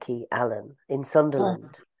called Nikki Allen in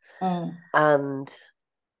Sunderland. And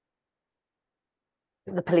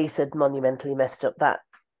the police had monumentally messed up that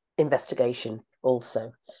investigation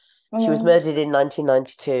also. She was murdered in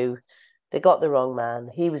 1992. They got the wrong man.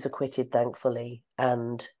 He was acquitted, thankfully.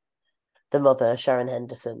 And the mother, Sharon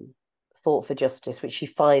Henderson, fought for justice, which she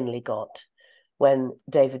finally got when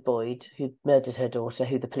David Boyd, who murdered her daughter,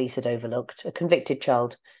 who the police had overlooked, a convicted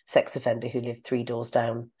child sex offender who lived 3 doors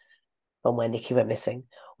down from where Nikki went missing,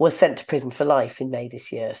 was sent to prison for life in May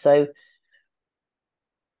this year. So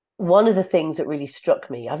one of the things that really struck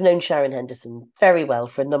me, I've known Sharon Henderson very well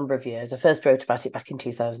for a number of years. I first wrote about it back in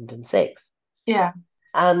 2006. Yeah.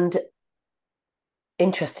 And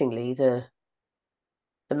interestingly, the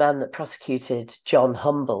man that prosecuted John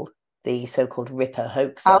Humble, the so-called Ripper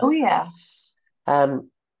hoaxer. Oh, yes.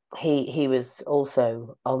 He was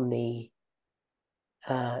also on the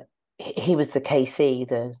he was the KC,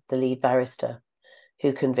 the lead barrister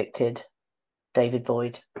who convicted David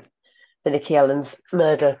Boyd for Nikki Allen's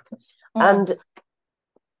murder. And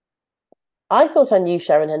I thought I knew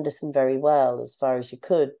Sharon Henderson very well, as far as you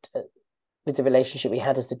could, with the relationship we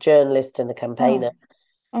had as a journalist and a campaigner.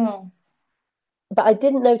 But I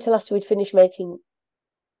didn't know till after we'd finished making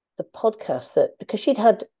the podcast that because she'd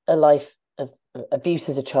had a life of abuse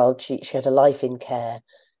as a child. She had a life in care.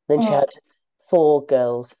 Then she Mm, had four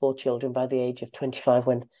girls, four children by the age of 25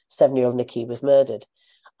 when 7-year-old Nikki was murdered.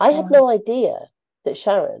 I had mm. no idea that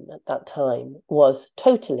Sharon at that time was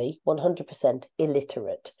totally 100%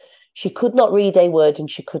 illiterate. She could not read a word and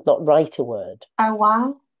she could not write a word. Oh,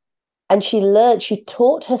 wow. And she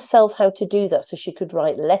taught herself how to do that so she could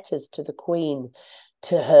write letters to the Queen,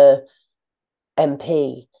 to her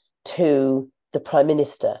MP, to the Prime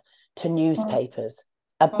Minister, to Mm, newspapers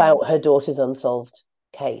mm, about her daughter's unsolved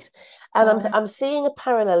case. And mm. I'm seeing a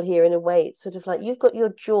parallel here in a way. It's sort of like you've got your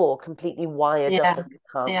jaw completely wired up Yeah, and you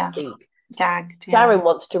can't yeah. speak. Gagged, yeah. Sharon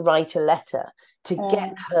wants to write a letter to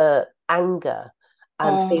get Mm, her anger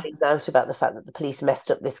and mm. feelings out about the fact that the police messed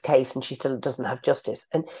up this case and she still doesn't have justice.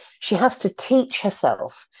 And she has to teach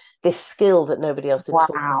herself this skill that nobody else had taught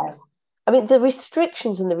her. Wow. I mean, the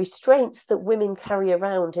restrictions and the restraints that women carry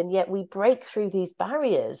around, and yet we break through these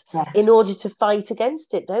barriers in Yes, order to fight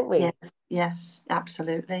against it, don't yes, we? yes,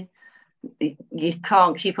 absolutely. You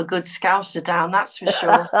can't keep a good Scouser down, that's for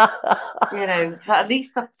sure. You know, at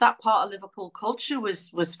least that part of Liverpool culture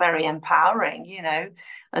was very empowering,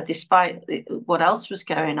 despite what else was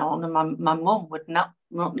going on. And my mum would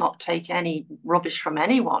not take any rubbish from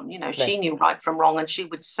anyone. No. She knew right from wrong and she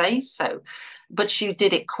would say so. But she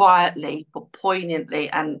did it quietly but poignantly,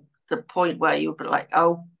 and the point where you would be like,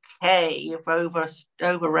 okay, you've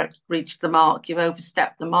overreached the mark, you've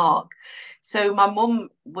overstepped the mark. So my mum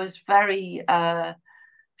was very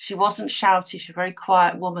she wasn't shouty, she's a very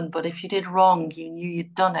quiet woman, but if you did wrong, you knew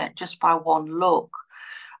you'd done it just by one look.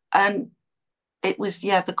 And it was,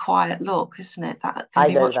 yeah, the quiet look, isn't it? That can I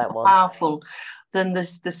be know much that more one. powerful than the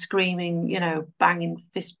screaming, banging,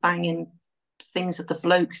 fist banging things that the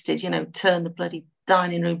blokes did, turn the bloody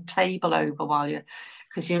dining room table over while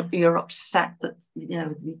because you're upset that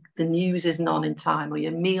the news isn't on in time or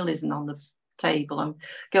your meal isn't on the table. I'm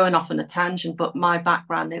going off on a tangent, but my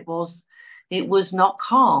background it was not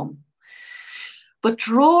calm. But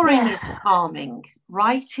drawing is Yeah. calming.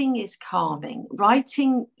 Writing is calming.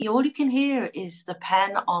 Writing, all you can hear is the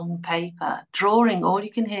pen on paper. Drawing, all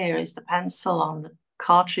you can hear is the pencil on the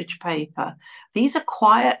cartridge paper. These are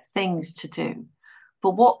quiet things to do,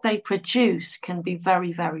 but what they produce can be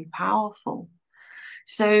very, very powerful.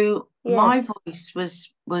 So my Yes. voice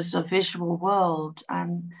was a visual world,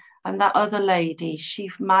 and that other lady,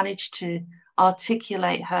 she managed to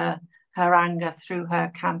articulate her anger through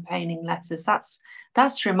her campaigning letters.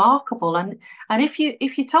 That's remarkable. And if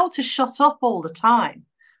you're told to shut up all the time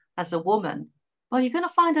as a woman, well, you're going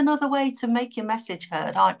to find another way to make your message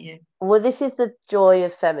heard, aren't you? Well, this is the joy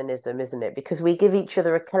of feminism, isn't it? Because we give each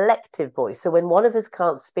other a collective voice. So when one of us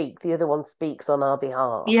can't speak, the other one speaks on our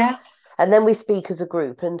behalf. Yes. And then we speak as a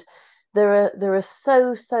group. And there are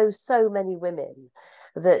so many women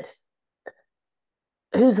that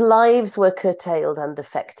whose lives were curtailed and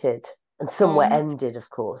affected, and some were Mm, ended, of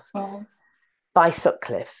course, mm, by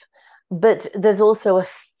Sutcliffe. But there's also a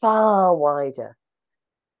far wider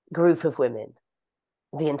group of women,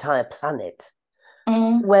 the entire planet,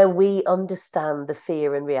 mm. where we understand the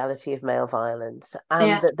fear and reality of male violence, and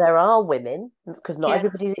Yes. that there are women, because not Yes.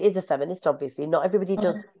 everybody is a feminist, obviously, not everybody Mm,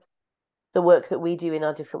 does the work that we do in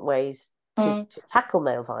our different ways mm, to tackle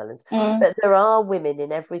male violence. mm. But there are women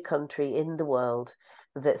in every country in the world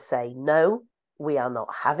that say, no, we are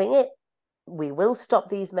not having it. We will stop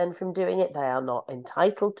these men from doing it. They are not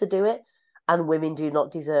entitled to do it. And women do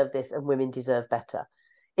not deserve this, and women deserve better.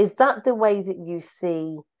 Is that the way that you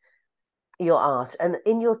see your art? And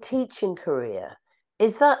in your teaching career,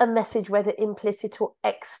 is that a message, whether implicit or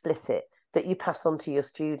explicit, that you pass on to your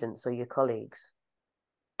students or your colleagues?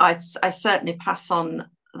 I certainly pass on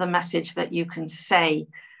the message that you can say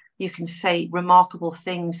remarkable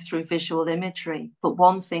things through visual imagery. But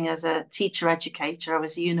one thing, as a teacher educator, I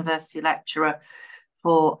was a university lecturer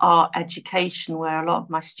for art education, where a lot of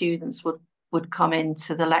my students would come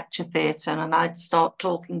into the lecture theatre and I'd start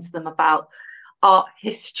talking to them about art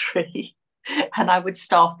history. And I would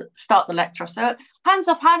start the lecture off. So, hands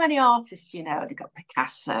up, how many artists you know? And you've got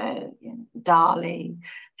Picasso, Dali,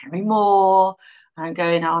 Henry Moore, and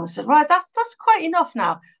going on. I said, right, that's quite enough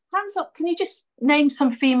now. Hands up, can you just name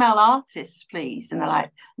some female artists, please? And they're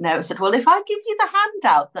like, no. I said, well, if I give you the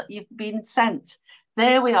handout that you've been sent,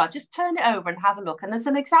 there we are. Just turn it over and have a look. And there's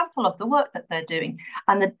an example of the work that they're doing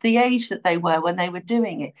and the age that they were when they were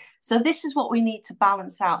doing it. So this is what we need to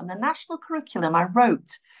balance out. And the national curriculum, I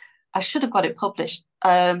should have got it published,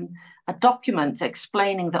 a document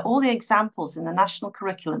explaining that all the examples in the national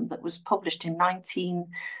curriculum that was published in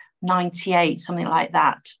 1998, something like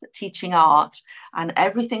that, teaching art and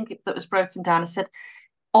everything that was broken down. I said,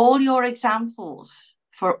 all your examples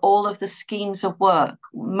for all of the schemes of work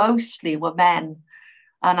mostly were men,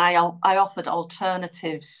 and I offered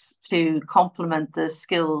alternatives to complement the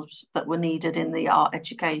skills that were needed in the art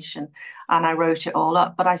education, and I wrote it all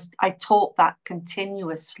up. But I taught that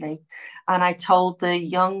continuously, and I told the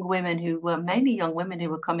young women, who were mainly young women who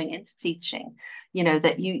were coming into teaching,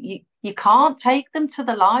 that you can't take them to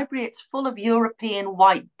the library. It's full of European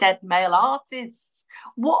white dead male artists.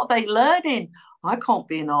 What are they learning? I can't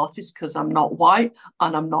be an artist because I'm not white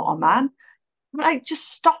and I'm not a man. Like, just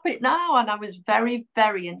stop it now. And I was very,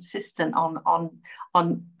 very insistent on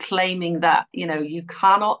claiming that, you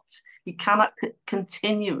cannot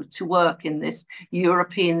continue to work in this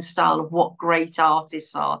European style of what great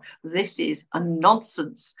artists are. This is a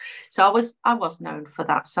nonsense. So I was known for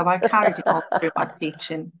that. So I carried it on through my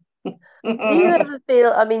teaching. Do you ever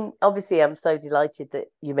feel, I mean, obviously I'm so delighted that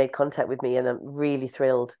you made contact with me and I'm really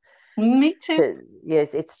thrilled Me too. to, yes,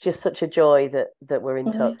 it's just such a joy that we're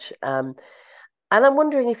in touch. And I'm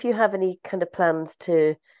wondering if you have any kind of plans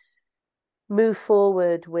to move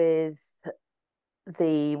forward with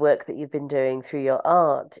the work that you've been doing through your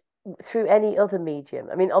art, through any other medium.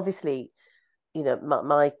 I mean, obviously,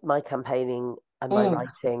 my campaigning and my Mm.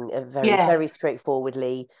 writing are very, Yeah, very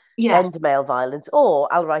straightforwardly yeah, end male violence,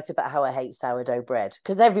 or I'll write about how I hate sourdough bread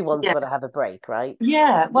because everyone's yeah, got to have a break, right?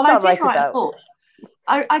 yeah. You Well, I can't did write write a about, book.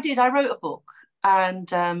 I did. I wrote a book,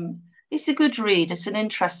 and it's a good read. It's an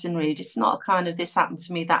interesting read. It's not a kind of this happened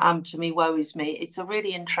to me, that happened to me, woe is me. It's a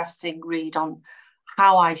really interesting read on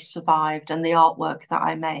how I survived and the artwork that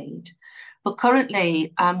I made. But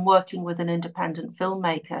currently, I'm working with an independent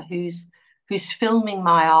filmmaker who's filming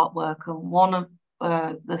my artwork, and one of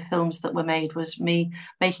the films that were made was me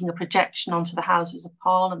making a projection onto the Houses of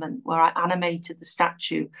Parliament, where I animated the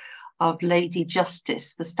statue of Lady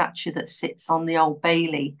Justice, the statue that sits on the Old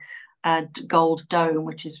Bailey gold dome,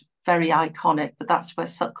 which is very iconic, but that's where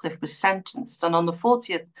Sutcliffe was sentenced. And on the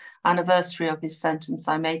 40th anniversary of his sentence,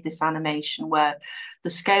 I made this animation where the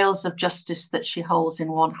scales of justice that she holds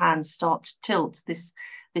in one hand start to tilt, this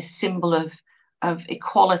symbol of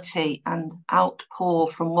equality, and outpour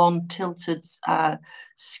from one tilted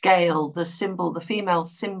scale, the female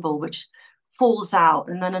symbol, which falls out,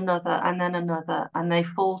 and then another, and then another, and they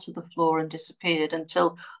fall to the floor and disappeared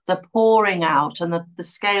until the pouring out, and the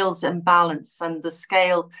scales imbalance, and the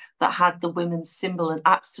scale that had the women's symbol and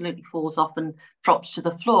absolutely falls off and drops to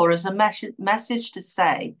the floor as a message to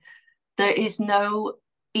say there is no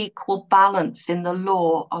equal balance in the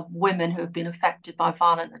law of women who have been affected by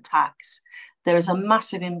violent attacks. There is a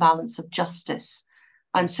massive imbalance of justice.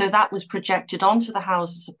 And so that was projected onto the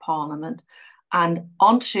Houses of Parliament and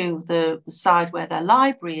onto the side where their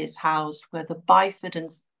library is housed, where the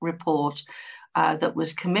Byford report that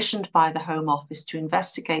was commissioned by the Home Office to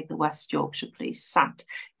investigate the West Yorkshire Police sat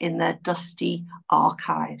in their dusty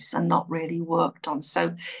archives and not really worked on.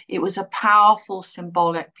 So it was a powerful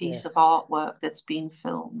symbolic piece of yes, artwork that's been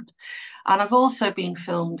filmed. And I've also been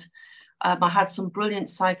filmed. I had some brilliant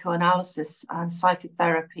psychoanalysis and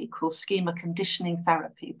psychotherapy called schema conditioning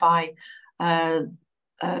therapy by uh,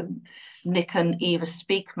 um, Nick and Eva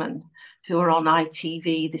Speakman, who are on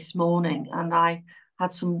ITV this morning. And I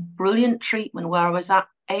had some brilliant treatment where I was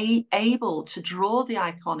able to draw the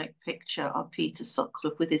iconic picture of Peter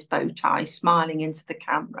Sutcliffe with his bow tie smiling into the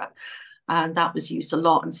camera, and that was used a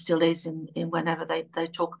lot and still is in whenever they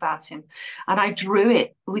talk about him. And I drew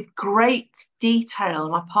it with great detail.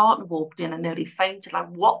 My partner walked in and nearly fainted, like,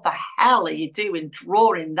 what the hell are you doing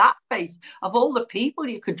drawing that face? Of all the people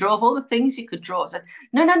you could draw, of all the things you could draw. I said,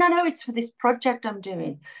 no, no, no, no, it's for this project I'm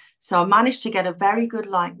doing. So I managed to get a very good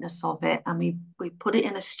likeness of it, and we put it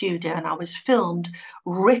in a studio, and I was filmed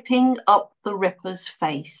ripping up the Ripper's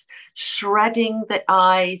face, shredding the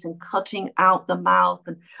eyes and cutting out the mouth,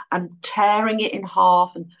 and tearing it in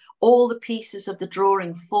half, and all the pieces of the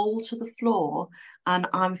drawing fall to the floor, and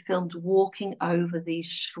I'm filmed walking over these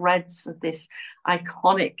shreds of this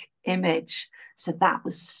iconic image. So that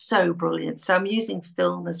was so brilliant. So I'm using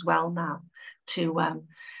film as well now to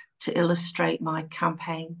illustrate my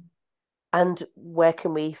campaign. and where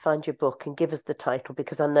can we find your book, and give us the title,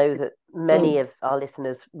 because I know that many Mm. of our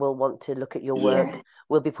listeners will want to look at your work. Yeah.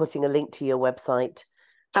 We'll be putting a link to your website.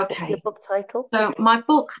 What's your Okay. book title? So my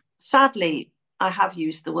book, sadly, I have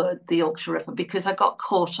used the word the Yorkshire Ripper because I got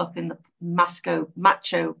caught up in the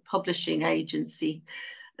Macho Publishing Agency,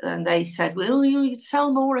 and they said, well, you'd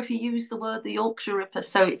sell more if you use the word the Yorkshire Ripper.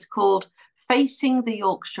 So it's called Facing the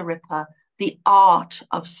Yorkshire Ripper, The Art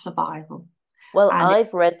of Survival. Well, And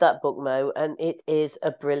I've read that book, Mo, and it is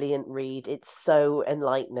a brilliant read. It's so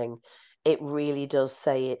enlightening. It really does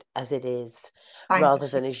say it as it is, rather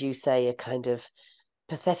thank you. than, as you say, a kind of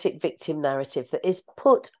pathetic victim narrative that is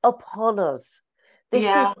put upon us. This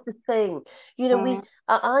Yeah. is the thing. You know,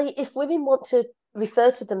 if women want to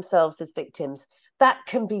refer to themselves as victims, that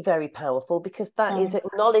can be very powerful, because that is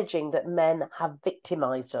acknowledging that men have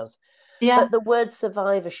victimized us. Yeah. But the word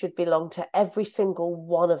survivor should belong to every single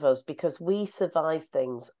one of us, because we survive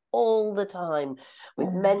things all the time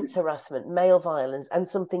with men's harassment, male violence, and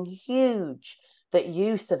something huge that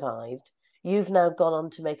you survived. You've now gone on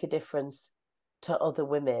to make a difference to other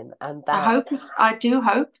women, and that I do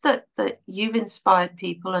hope that you've inspired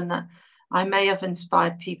people, and that I may have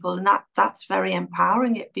inspired people, and that's very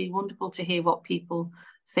empowering. It'd be wonderful to hear what people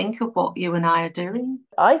think of what you and I are doing.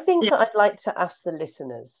 I think Yes. I'd like to ask the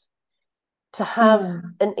listeners to have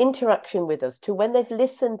an interaction with us, to when they've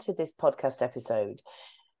listened to this podcast episode,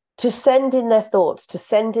 to send in their thoughts, to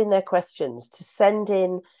send in their questions, to send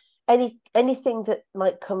in anything that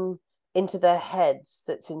might come into their heads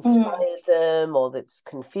that's inspired them, or that's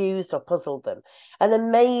confused or puzzled them. And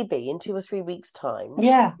then maybe in 2 or 3 weeks' time,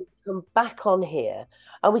 we come back on here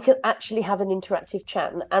and we can actually have an interactive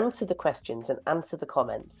chat and answer the questions and answer the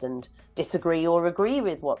comments and disagree or agree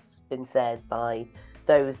with what's been said by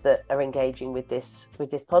those that are engaging with this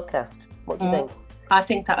podcast. What do you think? I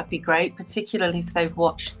think that would be great, particularly if they've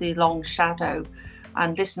watched The Long Shadow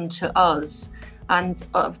and listened to us. And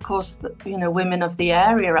of course, women of the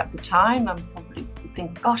area at the time, and probably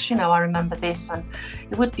think, gosh, I remember this. And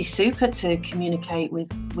it would be super to communicate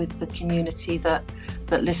with the community that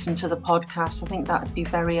listen to the podcast. I think that would be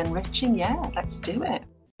very enriching. Yeah, let's do it.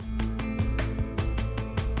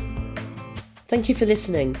 Thank you for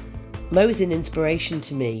listening. Mo is an inspiration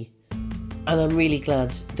to me, and I'm really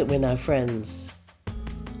glad that we're now friends.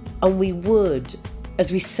 And we would,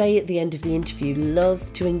 as we say at the end of the interview,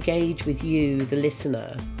 love to engage with you, the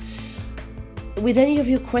listener, with any of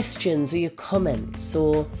your questions or your comments,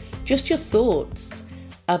 or just your thoughts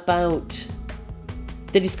about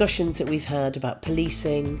the discussions that we've had about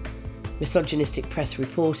policing, misogynistic press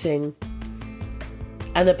reporting,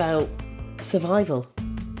 and about survival.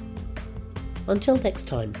 Until next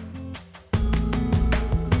time.